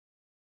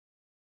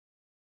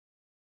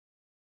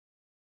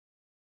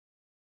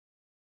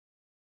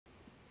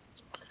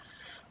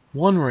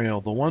One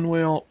rail. The one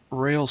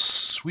rail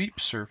sweep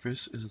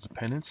surface is a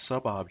dependent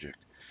sub-object.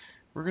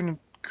 We're going to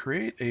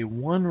create a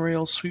one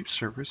rail sweep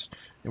surface,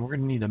 and we're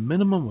going to need a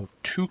minimum of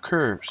 2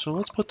 curves. So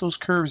let's put those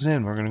curves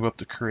in. We're going to go up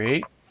to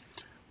Create.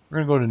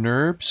 We're going to go to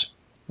NURBS.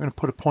 We're going to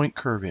put a point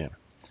curve in.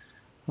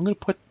 I'm going to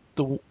put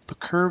the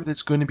curve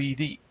that's going to be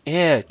the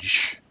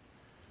edge.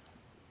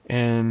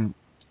 And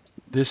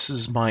this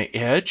is my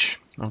edge.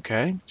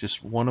 Okay,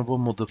 just one of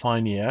them will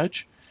define the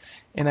edge.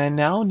 And I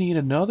now need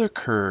another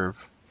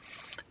curve.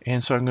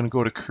 And so I'm going to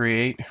go to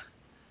Create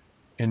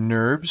in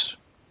NURBS.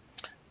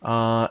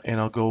 And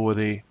I'll go with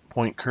a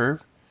point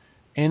curve.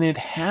 And it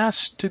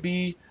has to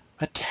be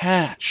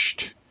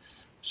attached.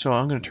 So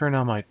I'm going to turn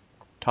on my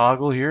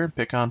toggle here and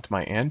pick onto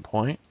my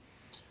endpoint.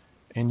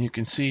 And you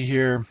can see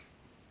here,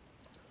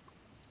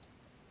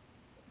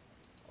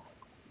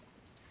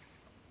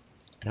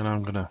 and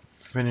I'm going to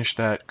finish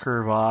that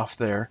curve off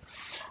there.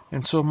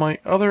 And so my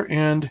other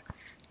end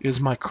is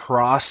my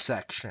cross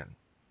section.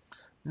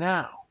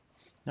 Now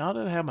that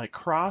I have my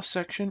cross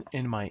section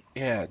and my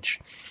edge,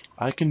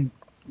 I can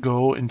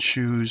go and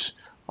choose,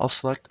 I'll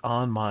select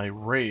on my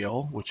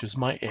rail, which is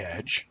my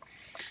edge,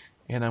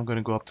 and I'm going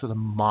to go up to the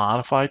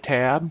Modify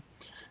tab,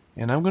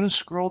 and I'm going to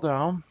scroll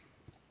down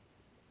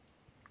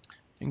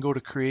and go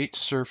to Create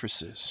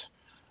Surfaces.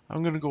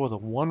 I'm going to go with a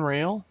one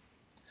rail,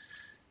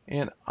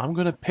 and I'm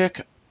going to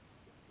pick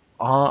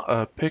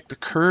the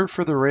curve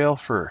for the rail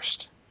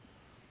first.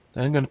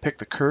 Then I'm going to pick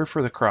the curve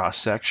for the cross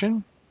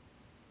section,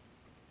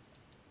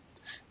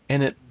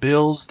 and it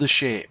builds the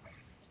shape.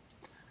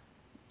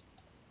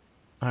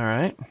 All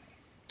right.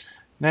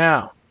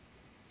 Now,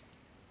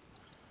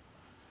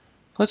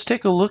 let's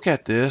take a look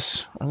at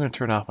this. I'm going to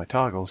turn off my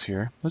toggles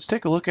here. Let's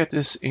take a look at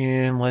this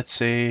in, let's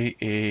say,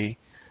 a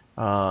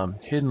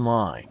hidden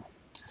line.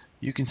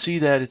 You can see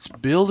that it's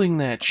building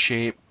that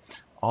shape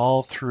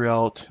all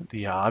throughout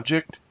the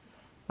object.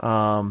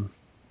 And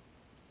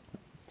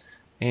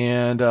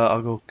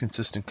I'll go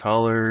consistent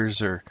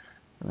colors, or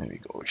maybe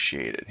go with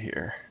shaded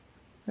here.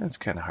 That's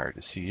kind of hard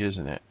to see,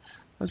 isn't it?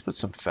 Let's put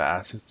some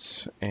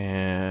facets,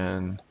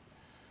 and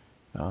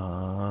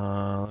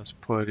let's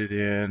put it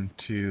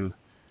into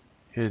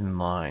hidden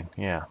line.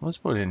 Yeah, let's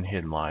put it in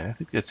hidden line. I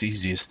think that's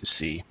easiest to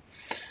see.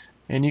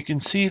 And you can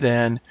see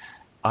then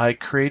I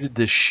created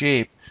this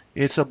shape.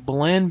 It's a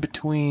blend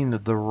between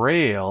the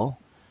rail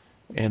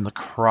and the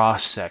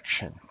cross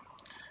section,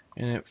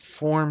 and it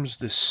forms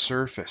this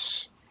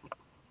surface.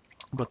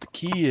 But the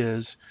key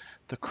is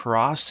the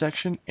cross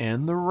section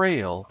and the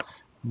rail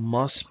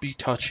must be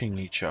touching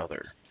each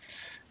other.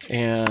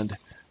 And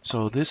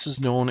so this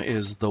is known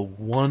as the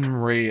one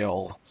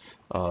rail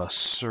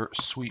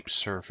sweep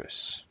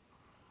surface.